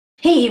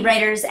Hey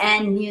writers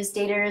and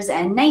newsdaters,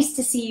 and nice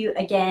to see you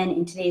again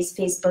in today's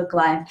Facebook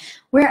Live,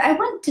 where I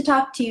want to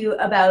talk to you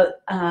about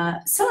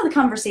some of the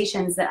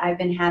conversations that I've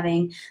been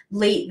having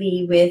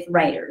lately with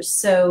writers.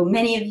 So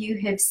many of you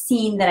have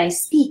seen that I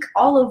speak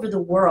all over the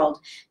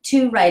world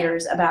to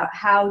writers about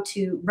how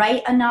to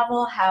write a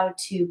novel, how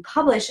to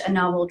publish a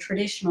novel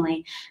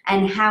traditionally,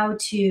 and how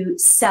to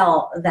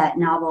sell that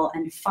novel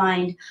and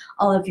find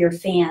all of your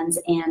fans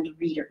and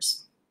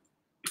readers.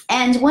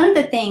 And one of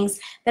the things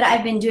that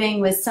I've been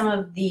doing with some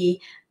of the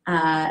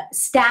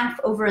staff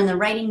over in the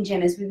writing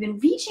gym is we've been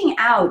reaching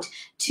out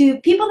to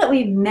people that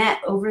we've met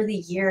over the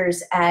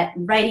years at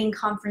writing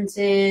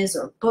conferences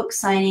or book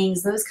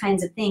signings, those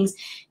kinds of things,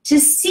 to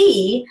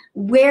see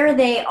where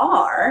they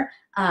are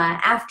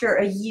after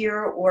a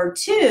year or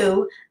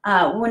two.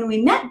 When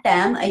we met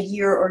them a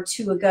year or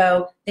two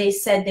ago, they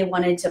said they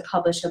wanted to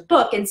publish a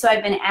book. And so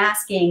I've been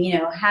asking,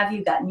 have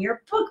you gotten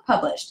your book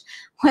published?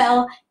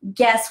 Well,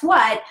 guess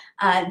what?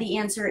 The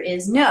answer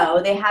is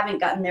no, they haven't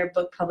gotten their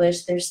book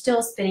published. They're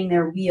still spinning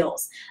their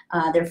wheels.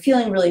 They're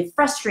feeling really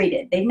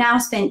frustrated. They've now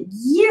spent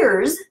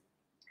years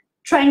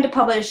trying to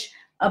publish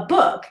a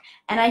book.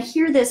 And I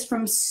hear this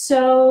from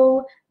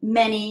so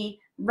many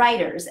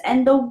writers.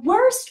 And the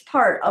worst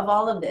part of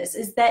all of this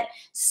is that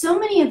so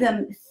many of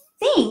them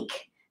think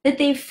that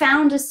they've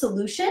found a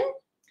solution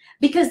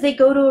because they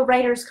go to a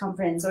writer's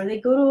conference or they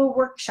go to a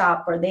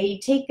workshop or they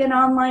take an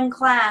online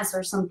class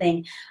or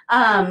something.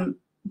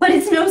 But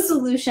it's no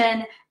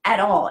solution at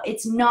all.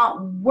 It's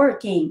not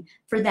working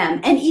for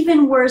them. And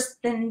even worse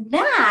than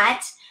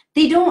that,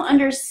 they don't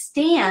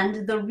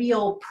understand the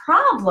real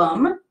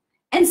problem.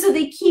 And so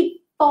they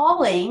keep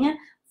falling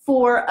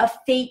for a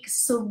fake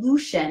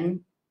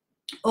solution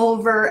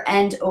over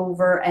and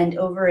over and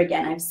over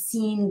again. I've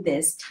seen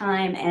this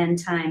time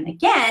and time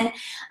again.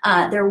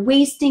 They're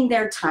wasting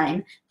their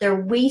time.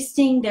 They're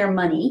wasting their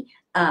money,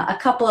 a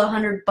couple of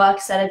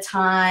 $100 at a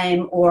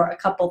time or a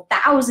couple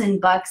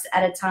 $1,000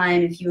 at a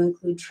time if you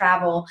include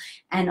travel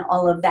and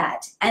all of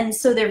that. And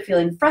so they're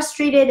feeling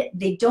frustrated.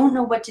 They don't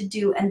know what to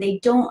do, and they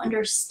don't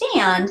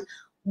understand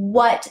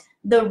what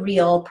the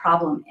real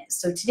problem is.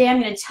 So today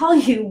I'm going to tell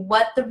you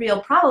what the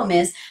real problem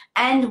is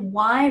and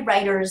why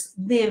writers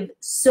live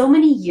so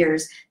many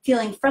years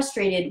feeling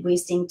frustrated,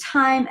 wasting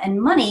time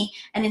and money,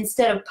 and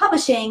instead of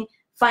publishing,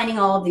 finding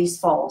all of these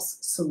false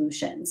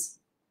solutions.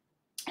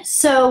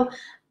 So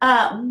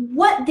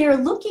what they're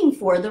looking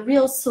for, the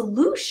real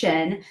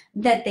solution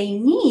that they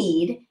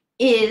need,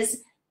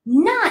 is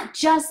not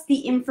just the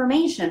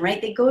information,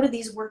 right? They go to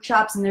these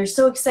workshops and they're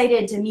so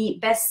excited to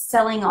meet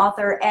best-selling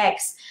author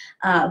X,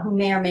 who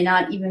may or may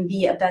not even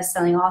be a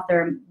best-selling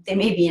author. They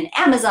may be an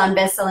Amazon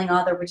best-selling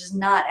author, which is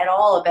not at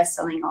all a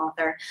best-selling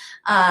author.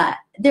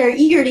 They're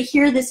eager to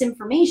hear this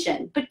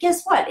information, but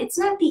guess what? It's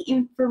not the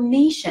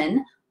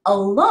information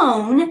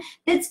alone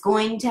that's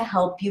going to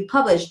help you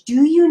publish.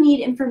 Do you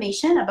need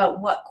information about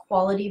what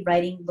quality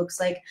writing looks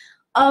like?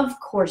 Of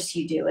course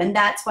you do, and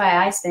that's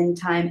why I spend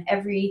time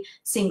every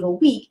single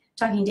week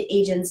talking to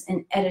agents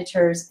and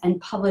editors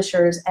and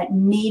publishers at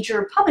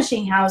major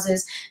publishing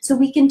houses so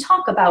we can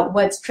talk about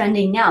what's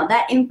trending now.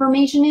 That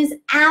information is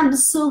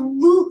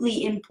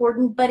absolutely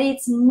important, but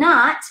it's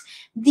not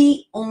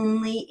the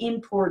only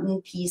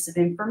important piece of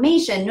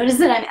information. Notice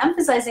that I'm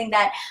emphasizing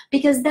that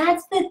because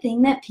that's the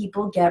thing that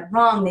people get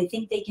wrong. They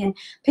think they can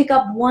pick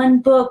up one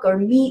book or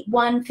meet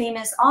one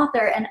famous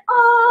author and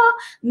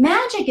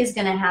magic is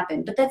going to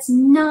happen, but that's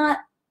not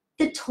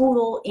the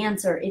total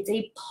answer. It's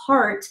a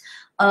part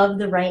of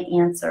the right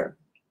answer.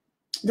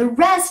 The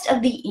rest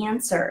of the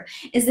answer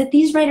is that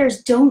these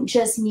writers don't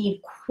just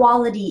need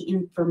quality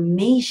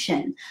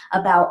information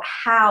about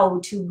how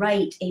to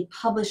write a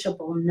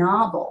publishable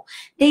novel.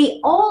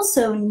 They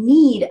also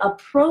need a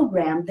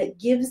program that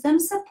gives them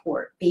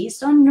support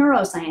based on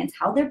neuroscience,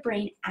 how their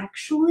brain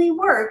actually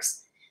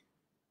works,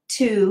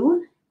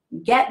 to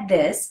get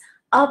this,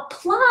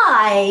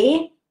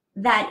 apply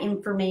that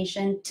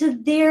information to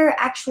their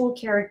actual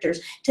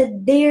characters, to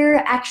their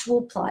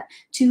actual plot,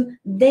 to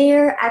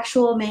their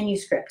actual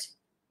manuscript,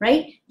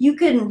 right? You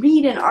can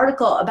read an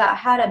article about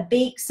how to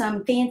bake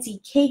some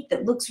fancy cake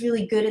that looks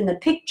really good in the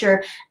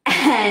picture,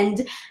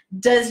 and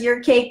does your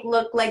cake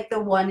look like the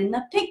one in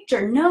the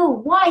picture? No.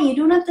 Why? You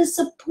don't have the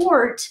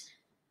support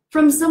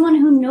from someone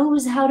who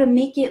knows how to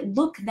make it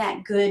look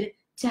that good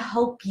to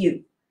help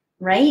you,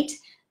 right?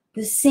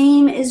 The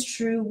same is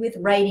true with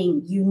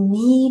writing. You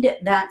need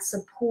that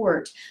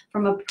support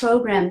from a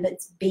program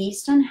that's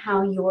based on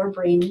how your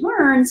brain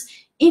learns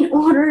in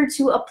order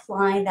to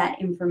apply that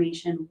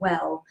information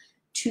well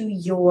to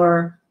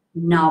your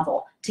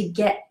novel, to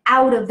get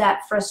out of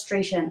that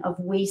frustration of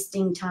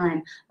wasting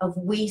time, of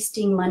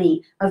wasting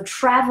money, of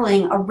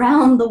traveling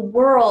around the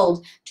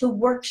world to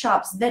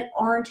workshops that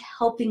aren't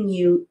helping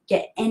you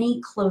get any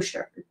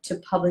closer to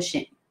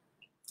publishing.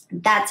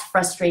 That's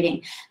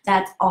frustrating.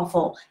 That's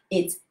awful.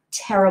 It's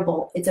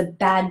terrible. It's a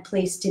bad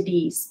place to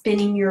be,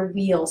 spinning your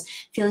wheels,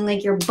 feeling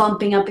like you're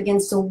bumping up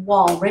against a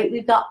wall, right?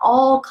 We've got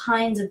all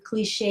kinds of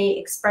cliche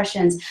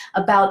expressions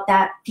about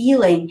that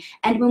feeling.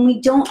 And when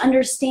we don't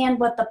understand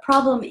what the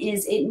problem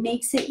is, it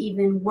makes it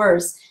even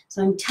worse.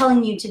 So I'm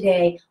telling you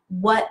today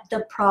what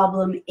the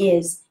problem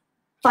is.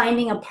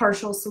 Finding a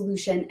partial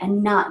solution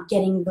and not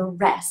getting the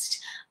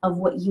rest of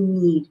what you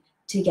need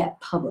to get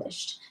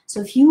published.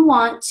 So if you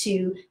want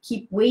to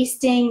keep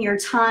wasting your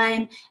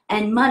time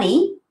and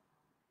money,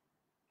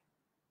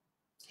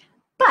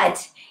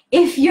 but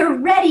if you're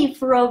ready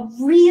for a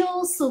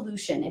real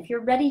solution, if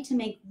you're ready to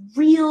make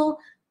real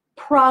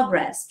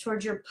progress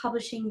towards your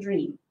publishing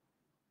dream,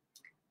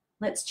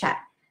 let's chat.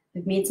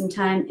 I've made some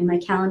time in my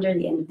calendar,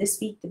 the end of this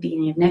week, the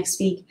beginning of next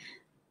week.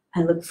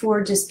 I look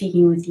forward to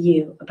speaking with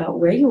you about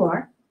where you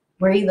are,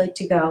 where you'd like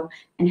to go,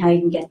 and how you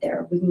can get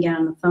there. We can get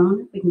on the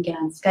phone, we can get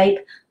on Skype.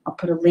 I'll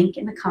put a link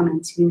in the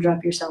comments. You can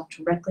drop yourself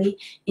directly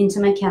into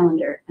my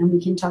calendar, and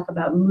we can talk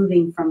about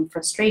moving from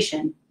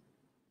frustration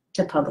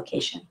to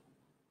publication.